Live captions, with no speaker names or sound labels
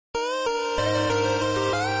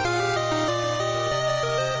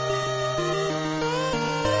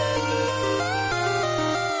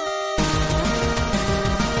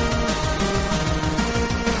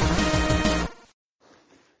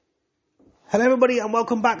Hello everybody and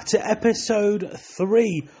welcome back to episode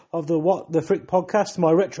 3 of the What the Frick podcast,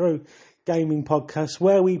 my retro gaming podcast,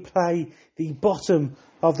 where we play the bottom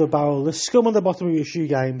of the barrel, the scum on the bottom of your shoe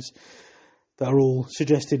games that are all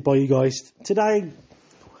suggested by you guys. Today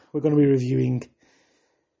we're going to be reviewing,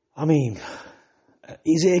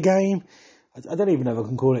 is it a game? I don't even know if I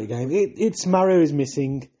can call it a game. It's Mario is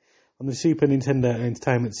Missing on the Super Nintendo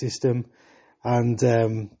Entertainment System, and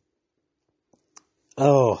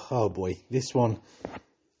Oh boy, this one,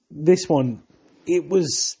 it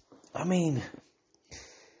was, I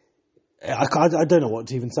don't know what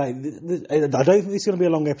to even say. I don't think this is going to be a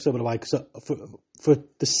long episode, by the way, because for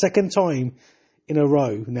the second time in a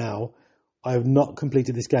row now, I have not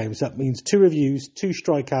completed this game. So that means 2 reviews, 2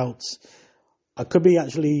 strikeouts. I could be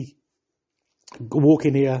actually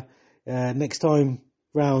walking here next time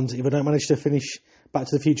round. If I don't manage to finish Back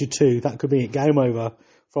to the Future 2, that could be it, game over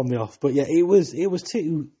from the off. But yeah, it was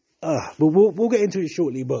too. But we'll get into it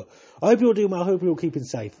shortly. But I hope you're all doing well. I hope you're all keeping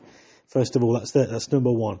safe. First of all, that's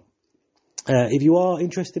number one. If you are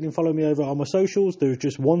interested in following me over on my socials, there's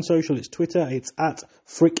just one social. It's Twitter. It's at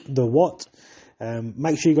FrickTheWhat.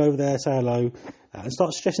 Make sure you go over there, say hello, and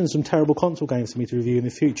start suggesting some terrible console games for me to review in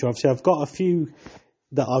the future. Obviously, I've got a few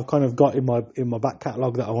that I've kind of got in my back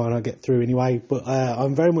catalogue that I want to get through anyway. But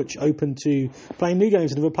I'm very much open to playing new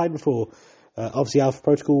games I've never played before. Obviously, Alpha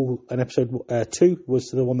Protocol and episode 2 was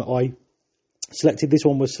the one that I selected. This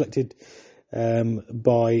one was selected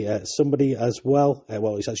by somebody as well.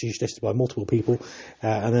 Well, it's actually suggested by multiple people.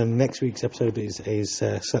 And then next week's episode is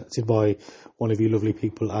selected by one of you lovely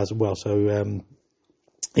people as well. So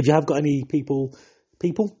if you have got any people,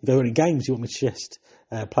 if there are any games you want me to suggest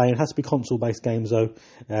playing, it has to be console-based games though.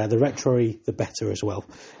 The retro-y, the better as well.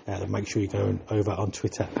 Make sure you go over on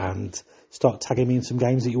Twitter and start tagging me in some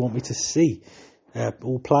games that you want me to see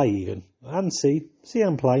or play even, and see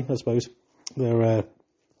and play. I suppose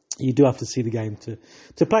you do have to see the game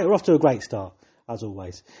to play it. We're off to a great start as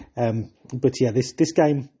always. But yeah, this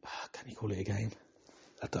game, can you call it a game?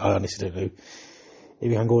 I honestly don't know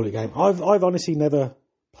if you can call it a game. I've honestly never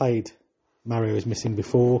played Mario is Missing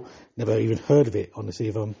before, never even heard of it, honestly.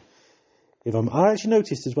 I actually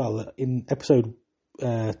noticed as well that in episode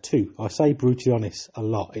 2, I say brutally honest a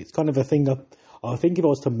lot. It's kind of a thing I think if I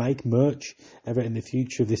was to make merch ever in the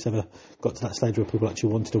future, if this ever got to that stage where people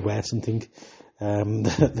actually wanted to wear something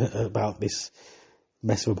about this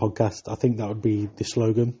mess of a podcast, I think that would be the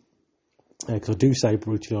slogan, because I do say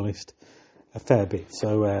brutally honest a fair bit.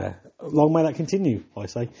 So long may that continue, I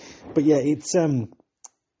say. But yeah, it's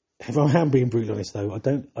if I am being brutally honest though, I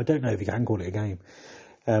don't know if you can call it a game.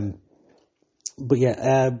 But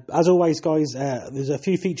yeah, as always, guys, there's a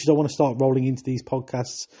few features I want to start rolling into these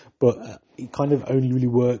podcasts, but it kind of only really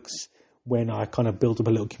works when I kind of build up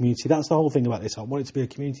a little community. That's the whole thing about this. I want it to be a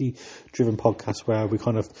community-driven podcast where we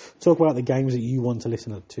kind of talk about the games that you want to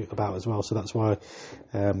listen to about as well. So that's why,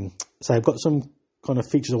 so I've got some kind of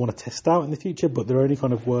features I want to test out in the future, but they're only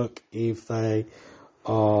kind of work if they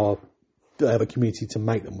have a community to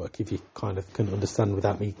make them work, if you kind of can understand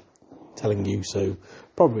without me telling you. So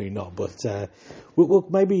probably not, but we'll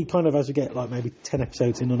maybe kind of, as we get like maybe 10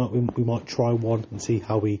 episodes in or not, we might try one and see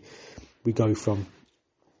how we go from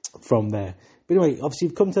there. But anyway, obviously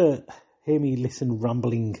you've come to hear me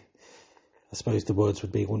rambling. I suppose the words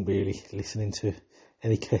would be, wouldn't be really listening to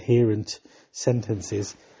any coherent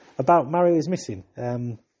sentences about Mario is Missing.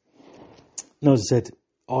 No, as I said,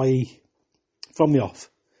 from the off,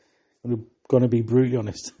 I'm going to be brutally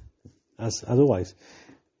honest, as always.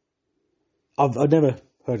 I've never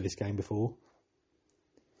heard of this game before.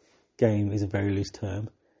 Game is a very loose term.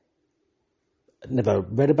 Never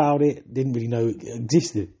read about it, didn't really know it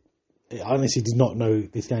existed. I honestly did not know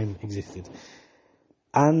this game existed.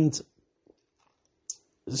 And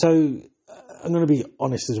so I'm going to be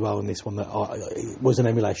honest as well in this one that it was an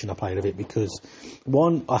emulation I played of it because,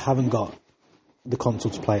 one, I haven't got the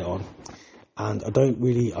console to play it on, and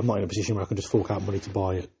I'm not in a position where I can just fork out money to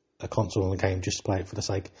buy a console and a game just to play it for the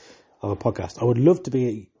sake of a podcast. I would love to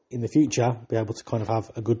be in the future be able to kind of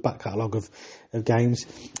have a good back catalogue of games.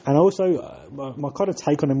 And also my kind of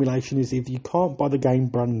take on emulation is if you can't buy the game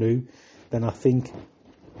brand new, then I think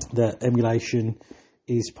that emulation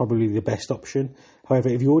is probably the best option. However,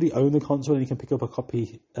 if you already own the console and you can pick up a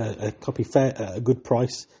copy fair at a good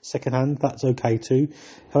price second hand, that's okay too.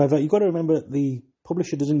 However, you've got to remember the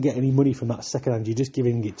publisher doesn't get any money from that second hand. You're just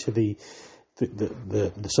giving it to the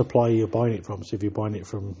supplier you're buying it from. So if you're buying it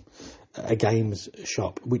from a games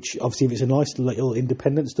shop, which obviously if it's a nice little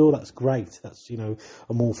independent store, that's great. That's,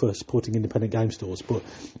 I'm all for supporting independent game stores. But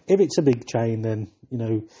if it's a big chain, then,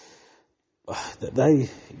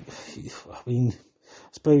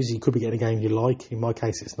 suppose you could be getting a game you like. In my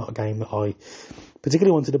case, it's not a game that I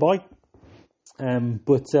particularly wanted to buy.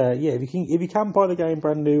 If you can buy the game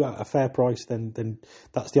brand new at a fair price, then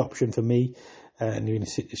that's the option for me. And you're in a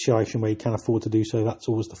situation where you can afford to do so, that's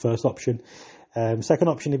always the first option. Second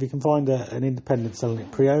option, if you can find an independent selling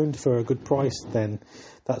it pre-owned for a good price, then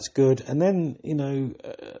that's good. And then,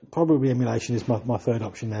 probably emulation is my third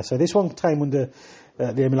option there. So this one came under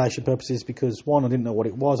the emulation purposes because, one, I didn't know what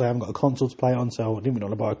it was. I haven't got a console to play it on, so I didn't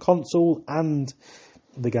want to buy a console and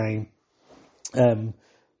the game.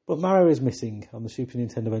 But Mario is missing on the Super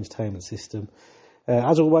Nintendo Entertainment System.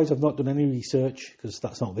 As always, I've not done any research because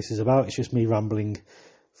that's not what this is about. It's just me rambling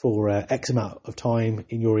for X amount of time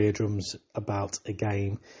in your eardrums about a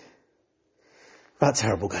game, about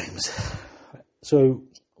terrible games. So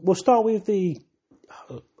we'll start with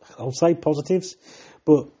I'll say positives,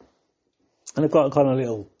 and I've got a kind of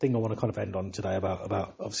little thing I want to kind of end on today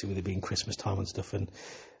about obviously with it being Christmas time and stuff, and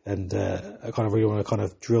I kind of really want to kind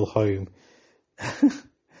of drill home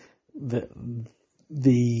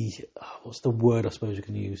the what's the word I suppose you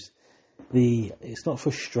can use? It's not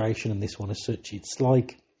frustration in this one as such. It's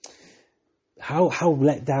like how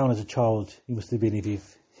let down as a child you must have been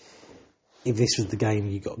if this was the game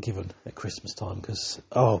you got given at Christmas time. Because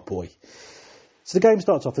oh boy, so the game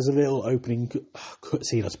starts off as a little opening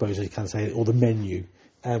cutscene, I suppose you can say, or the menu,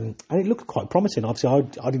 and it looked quite promising. Obviously,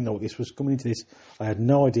 I didn't know what this was coming into this. I had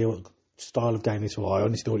no idea what style of game this was. I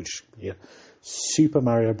honestly thought it should be a Super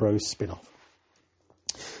Mario Bros. Spin-off.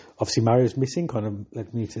 Obviously, Mario's missing kind of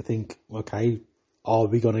led me to think, okay, are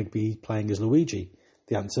we going to be playing as Luigi?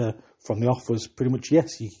 The answer from the off was pretty much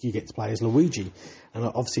yes, you get to play as Luigi. And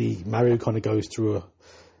obviously, Mario kind of goes through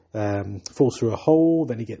falls through a hole,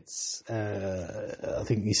 then he gets, I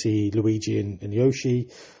think you see Luigi and Yoshi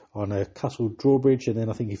on a castle drawbridge, and then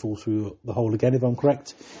I think he falls through the hole again, if I'm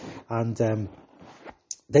correct. And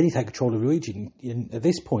then you take control of Luigi. And at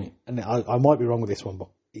this point, and I might be wrong with this one, but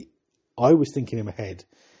I was thinking in my head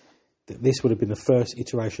that this would have been the first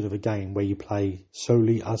iteration of a game where you play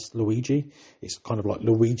solely as Luigi. It's kind of like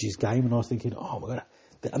Luigi's game, and I was thinking, oh my god.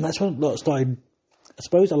 And that's when it started, I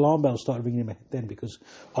suppose alarm bells started ringing in my head then, because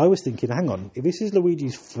I was thinking, hang on, if this is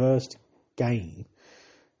Luigi's first game,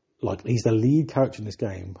 like he's the lead character in this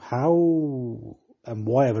game, how and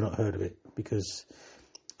why have I not heard of it? Because,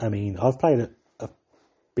 I mean, I've played a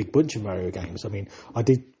big bunch of Mario games. I mean, I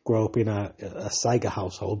did grow up in a Sega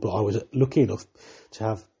household, but I was lucky enough to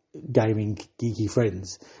have gaming geeky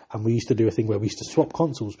friends, and we used to do a thing where we used to swap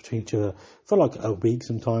consoles between each other for like a week,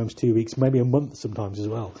 sometimes 2 weeks, maybe a month sometimes as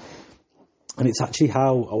well. And it's actually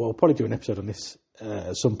how I'll probably do an episode on this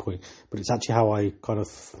at some point, but it's actually how I kind of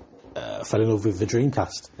fell in love with the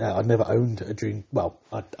Dreamcast. I'd never owned a Dream. Well,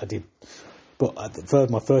 I did, but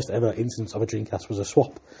my first ever instance of a Dreamcast was a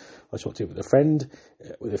swap. I swapped it with a friend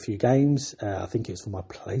with a few games. I think it was for my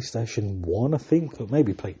PlayStation 1, I think, or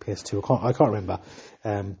maybe PS2. I can't remember.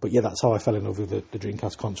 But yeah, that's how I fell in love with the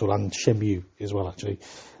Dreamcast console, and Shenmue as well, actually.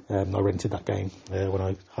 I rented that game when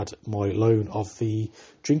I had my loan of the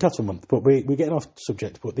Dreamcast for a month. But we're getting off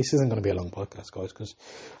subject, but this isn't going to be a long podcast, guys, because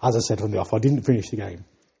as I said from the off, I didn't finish the game.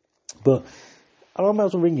 But alarm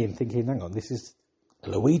bells were ringing, thinking, hang on, this is a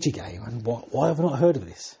Luigi game, and why have I not heard of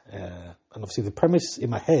this? And obviously the premise in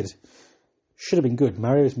my head should have been good.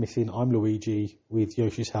 Mario's missing, I'm Luigi with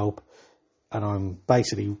Yoshi's help, and I'm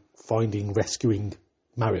basically rescuing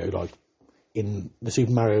Mario, like in the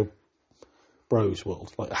Super Mario Bros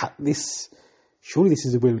world. Like surely this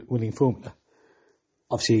is a winning formula.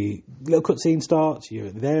 Obviously, little cutscene starts, you're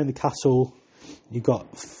there in the castle, you've got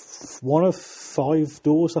one of 5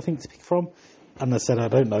 doors, I think, to pick from, and I said I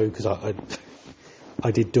don't know, because I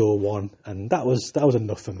did door 1, and that was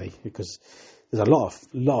enough for me, because there's a lot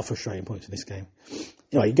of frustrating points in this game.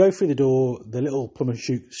 Anyway, you go through the door, the little plumber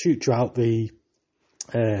shoots you out the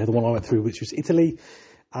one I went through, which was Italy,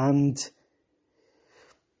 and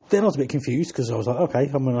then I was a bit confused, because I was like, okay,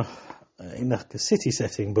 I'm in a city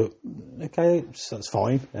setting, but okay, so that's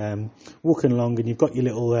fine. Walking along, and you've got your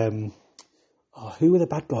little who were the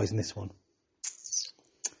bad guys in this one?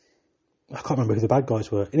 I can't remember who the bad guys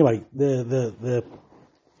were. Anyway,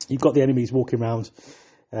 you've got the enemies walking around.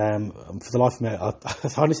 For the life of me, I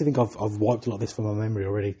honestly think I've wiped a lot of this from my memory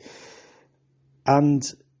already. And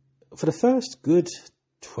for the first good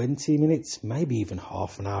 20 minutes, maybe even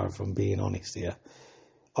half an hour, if I'm being honest here,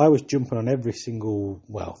 I was jumping on every single,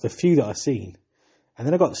 the few that I've seen. And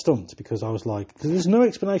then I got stumped, because I was like, because there's no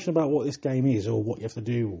explanation about what this game is or what you have to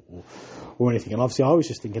do or anything. And obviously I was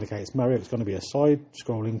just thinking, okay, it's Mario, it's going to be a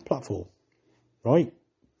side-scrolling platform. Right?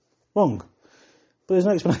 Wrong. But there's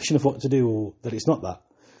no explanation of what to do or that it's not that.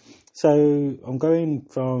 So I'm going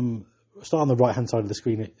from start on the right hand side of the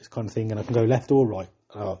screen, this kind of thing, and I can go left or right.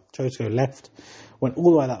 I chose to go left, went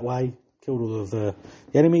all the way that way, killed all of the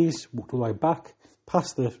enemies, walked all the way back,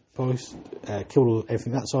 past the post, killed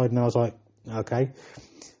everything that side, and I was like, okay,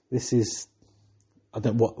 this is,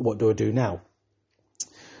 what do I do now?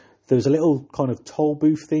 There was a little kind of toll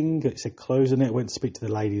booth thing. It said close on it. I went to speak to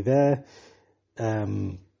the lady there.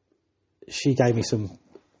 She gave me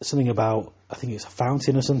something about, I think it's a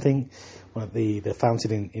fountain or something, one of the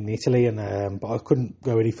fountain in Italy, and but I couldn't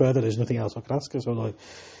go any further. There's nothing else I could ask her, so I was like,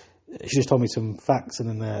 she just told me some facts, and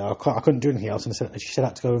then I couldn't do anything else. And she said I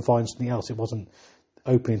had to go and find something else. It wasn't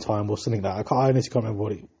opening time or something like that. I honestly can't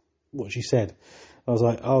remember what she said. I was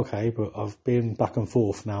like, oh, okay, but I've been back and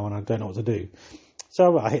forth now, and I don't know what to do.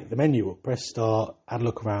 So I hit the menu up, press start, had a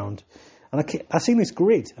look around, and I seen this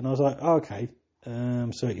grid, and I was like, oh, okay.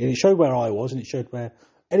 So it showed where I was, and it showed where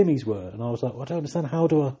enemies were, and I was like, well, I don't understand. How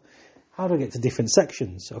do I get to different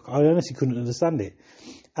sections? I honestly couldn't understand it,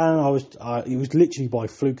 and it was literally by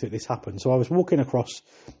fluke that this happened. So I was walking across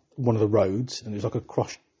one of the roads, and it was like a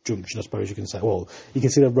cross junction, I suppose you can say. Well, you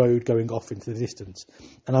can see the road going off into the distance,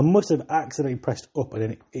 and I must have accidentally pressed up, and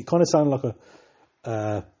then it kind of sounded like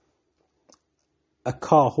a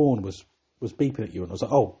car horn was beeping at you, and I was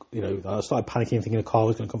like, oh, I started panicking, thinking a car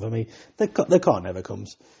was going to come for me. The car never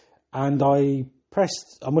comes, and I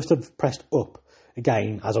must have pressed up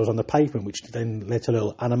again as I was on the pavement, which then led to a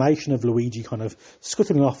little animation of Luigi kind of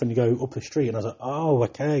scuttling off, and you go up the street, and I was like, oh,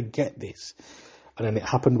 okay, I get this. And then it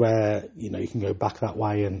happened where, you can go back that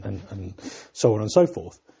way and so on and so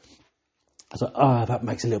forth. I was like, that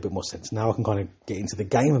makes a little bit more sense. Now I can kind of get into the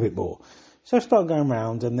game a bit more. So I started going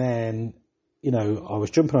around, and then, I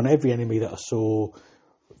was jumping on every enemy that I saw,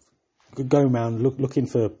 going around looking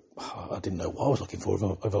for, I didn't know what I was looking for,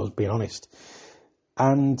 if I was being honest.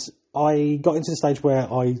 And I got into the stage where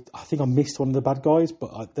I think I missed one of the bad guys,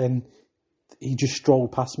 but then he just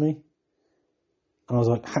strolled past me. And I was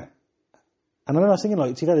like, and then I was thinking,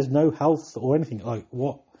 there's no health or anything,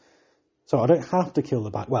 what? So I don't have to kill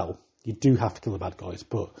you do have to kill the bad guys,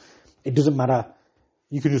 but it doesn't matter.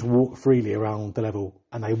 You can just walk freely around the level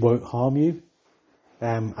and they won't harm you.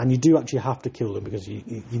 And you do actually have to kill them, because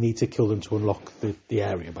you need to kill them to unlock the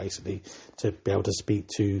area, basically, to be able to speak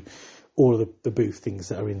to all of the booth things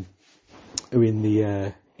that are in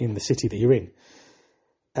the city that you're in.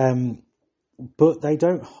 But they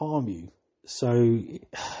don't harm you, so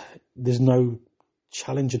there's no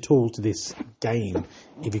challenge at all to this game,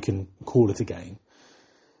 if you can call it a game,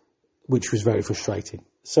 which was very frustrating.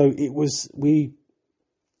 So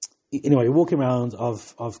anyway, walking around,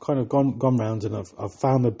 I've kind of gone round, and I've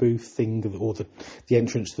found the booth thing, or the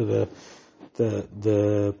entrance to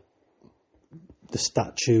the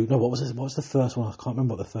statue. No, what was the first one? I can't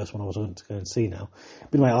remember what the first one I was going to go and see now.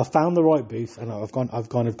 But anyway, I've found the right booth, and I've kind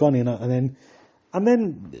of gone in, and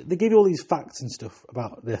then they give you all these facts and stuff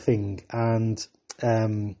about their thing. And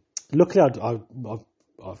luckily,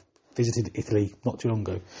 I've visited Italy not too long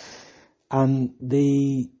ago, and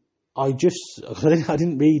I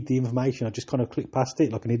didn't read the information. I just kind of clicked past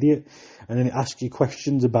it like an idiot, and then it asks you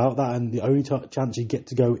questions about that. And the only chance you get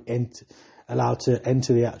to go allowed to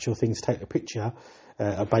enter the actual thing to take a picture,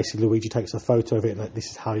 basically Luigi takes a photo of it, and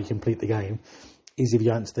this is how you complete the game, is if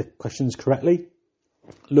you answer the questions correctly.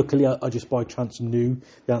 Luckily, I just by chance knew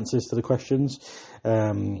the answers to the questions,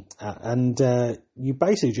 and you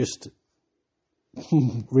basically just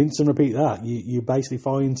rinse and repeat that. You basically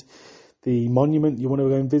find the monument you want to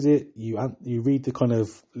go and visit, you read the kind of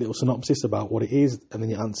little synopsis about what it is, and then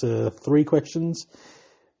you answer 3 questions,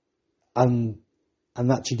 and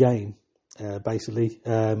that's your game, basically.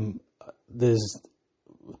 There's,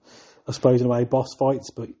 I suppose in a way, boss fights,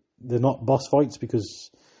 but they're not boss fights,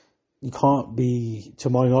 because you can't be, to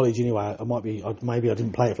my knowledge anyway, maybe I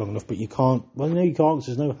didn't play it for long enough, but you can't, you can't, because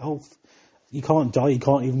there's no health. You can't die, you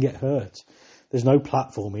can't even get hurt. There's no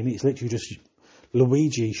platforming, it's literally just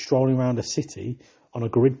Luigi strolling around a city on a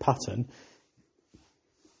grid pattern,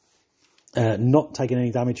 not taking any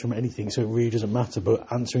damage from anything, so it really doesn't matter,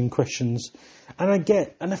 but answering questions. And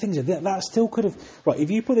the thing is, that still could have, right, if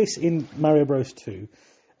you put this in Mario Bros 2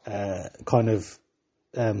 kind of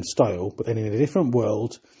style, but then in a different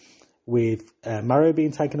world, with Mario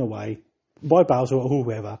being taken away by Bowser or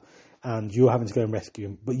whoever, and you're having to go and rescue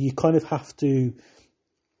him, but you kind of have to,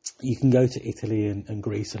 you can go to Italy and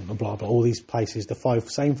Greece and blah blah, all these places, the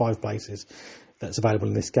same five places that's available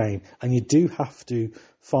in this game, and you do have to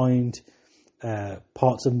find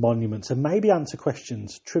parts of monuments and maybe answer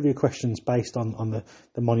questions, trivia questions based on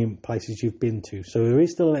the monument places you've been to. So there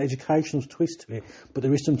is still an educational twist to it, but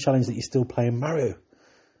there is some challenge that you're still playing Mario.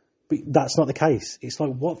 But that's not the case. It's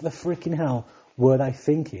like, what the freaking hell were they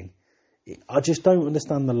thinking? I just don't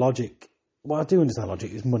understand the logic. Well, I do understand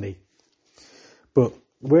logic. It's money. But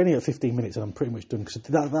we're only at 15 minutes and I'm pretty much done.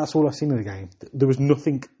 Because that's all I've seen in the game. There was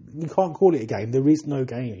nothing... You can't call it a game. There is no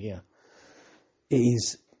game here. It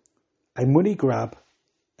is a money grab,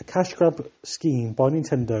 a cash grab scheme by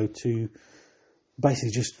Nintendo to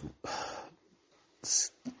basically just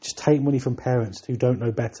take money from parents who don't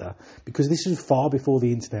know better. Because this was far before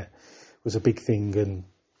the internet was a big thing and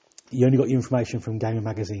you only got your information from gaming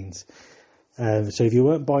magazines. So if you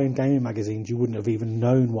weren't buying gaming magazines, you wouldn't have even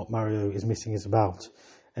known what Mario is Missing is about.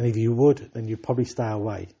 And if you would, then you'd probably stay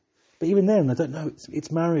away. But even then, I don't know,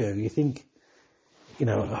 it's Mario. You think,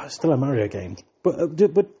 it's still a Mario game. But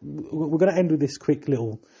we're going to end with this quick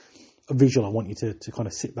little visual. I want you to kind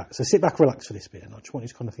of sit back. So sit back, relax for this bit, and I just want you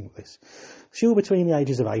to kind of think of this. So you're between the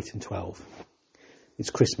ages of 8 and 12. It's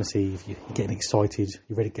Christmas Eve. You're getting excited.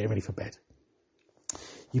 You're getting ready for bed.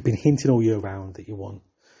 You've been hinting all year round that you want.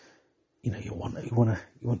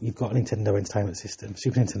 You've got a Nintendo Entertainment System,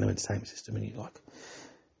 Super Nintendo Entertainment System, and you're like,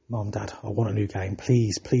 Mom, Dad, I want a new game.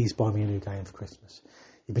 Please buy me a new game for Christmas.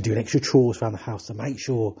 You've been doing extra chores around the house to make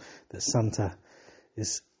sure that Santa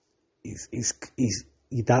is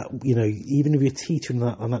that, even if you're teetering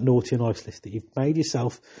on that naughty and nice list, that you've made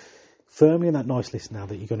yourself firmly in that nice list now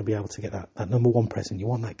that you're going to be able to get that number one present. You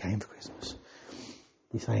want that game for Christmas.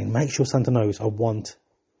 You're saying, make sure Santa knows I want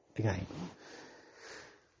a game.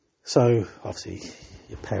 So, obviously,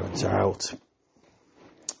 your parents are out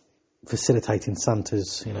facilitating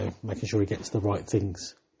Santa's, making sure he gets the right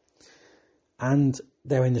things. And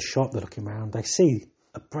they're in the shop, they're looking around, they see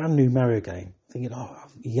a brand new Mario game, thinking,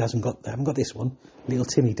 they haven't got this one. Little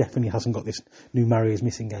Timmy definitely hasn't got this new Mario's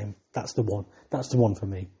Missing game. That's the one for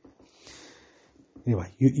me.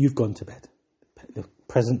 Anyway, you've gone to bed. The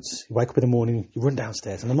presents, you wake up in the morning, you run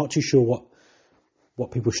downstairs, and I'm not too sure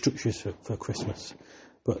what people's structure is for Christmas.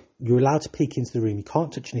 But you're allowed to peek into the room. You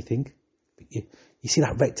can't touch anything. But you see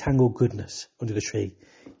that rectangle goodness under the tree.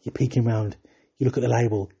 You're peeking around. You look at the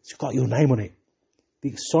label. It's got your name on it. The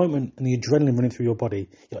excitement and the adrenaline running through your body.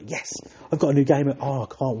 You're like, yes, I've got a new game. I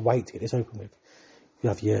can't wait to get this open with. You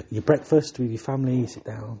have your breakfast with your family. You sit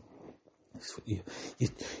down. You're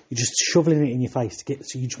just shoveling it in your face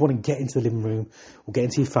so you just want to get into the living room or get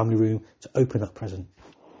into your family room to open that present.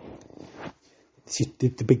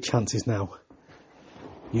 The big chances now.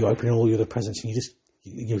 You're opening all your other presents and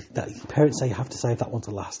your parents say you have to save that one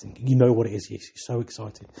to last. And you know what it is. You're so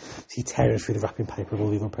excited. So you're tearing through the wrapping paper of all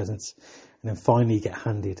the other presents. And then finally you get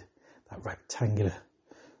handed that rectangular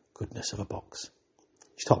goodness of a box.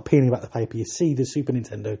 You start peeling back the paper. You see the Super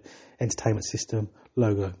Nintendo Entertainment System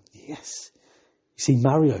logo. Yes. You see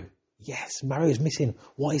Mario. Yes, Mario's Missing.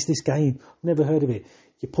 What is this game? I've never heard of it.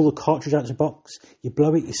 You pull the cartridge out of the box. You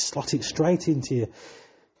blow it. You slot it straight into your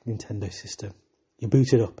Nintendo system. You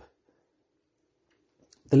boot it up.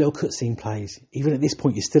 The little cutscene plays. Even at this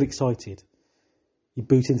point, you're still excited. You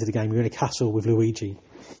boot into the game. You're in a castle with Luigi.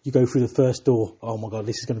 You go through the first door. Oh my God,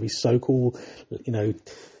 this is going to be so cool.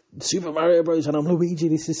 Super Mario Bros. And I'm Luigi.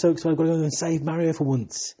 This is so exciting. I've got to go and save Mario for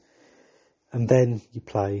once. And then you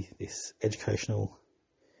play this educational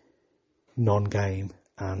non-game.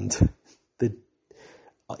 And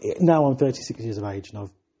now I'm 36 years of age and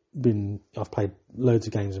I've played loads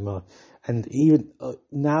of games in my life. And even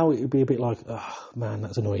now it would be a bit like, oh man,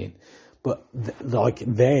 that's annoying. But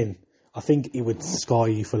then, I think it would scar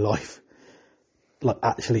you for life. Like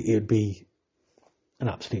actually, it would be an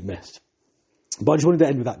absolute mess. But I just wanted to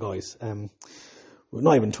end with that, guys. We're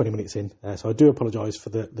not even 20 minutes in, so I do apologise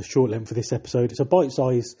for the short length of this episode. It's a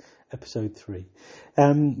bite-sized episode 3.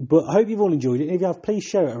 But I hope you've all enjoyed it. If you have, please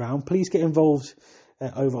share it around. Please get involved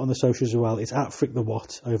over on the socials as well. It's at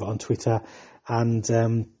FrickTheWhat over on Twitter. And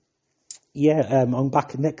I'm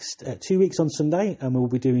back next 2 weeks on Sunday, and we'll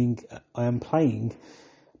be doing. I am playing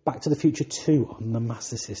Back to the Future 2 on the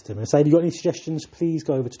Master System. And so, if you've got any suggestions, please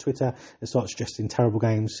go over to Twitter and start suggesting terrible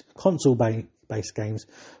games, console-based games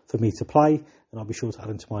for me to play, and I'll be sure to add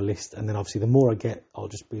them to my list. And then, obviously, the more I get, I'll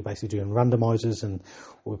just be basically doing randomizers, and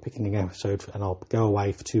we'll be picking an episode, and I'll go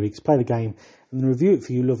away for 2 weeks, play the game, and then review it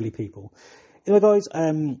for you lovely people. Anyway, guys,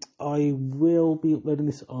 I will be uploading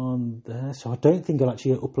this on there, so I don't think I'll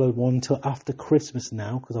actually upload one until after Christmas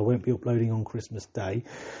now, because I won't be uploading on Christmas Day.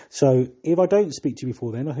 So if I don't speak to you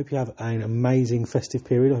before then, I hope you have an amazing festive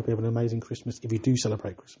period. I hope you have an amazing Christmas if you do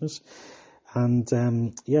celebrate Christmas. And,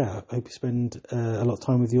 I hope you spend a lot of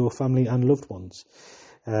time with your family and loved ones.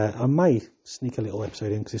 I may sneak a little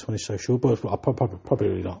episode in because this one is so short, but I'll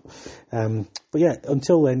probably not. But yeah,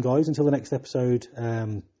 until then, guys, until the next episode,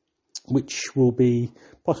 which will be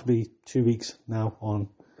possibly 2 weeks now on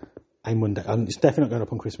a Monday. And it's definitely not going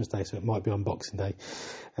up on Christmas Day, so it might be on Boxing Day.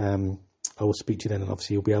 I will speak to you then, and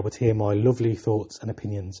obviously you'll be able to hear my lovely thoughts and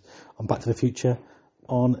opinions on Back to the Future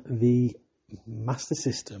on the Master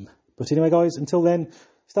System. But anyway, guys, until then,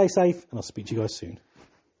 stay safe, and I'll speak to you guys soon.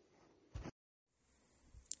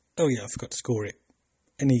 Oh yeah, I forgot to score it.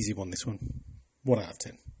 An easy one, this one. 1 out of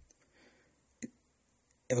 10.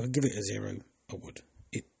 If I could give it a 0, I would.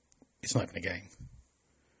 It's not even a game.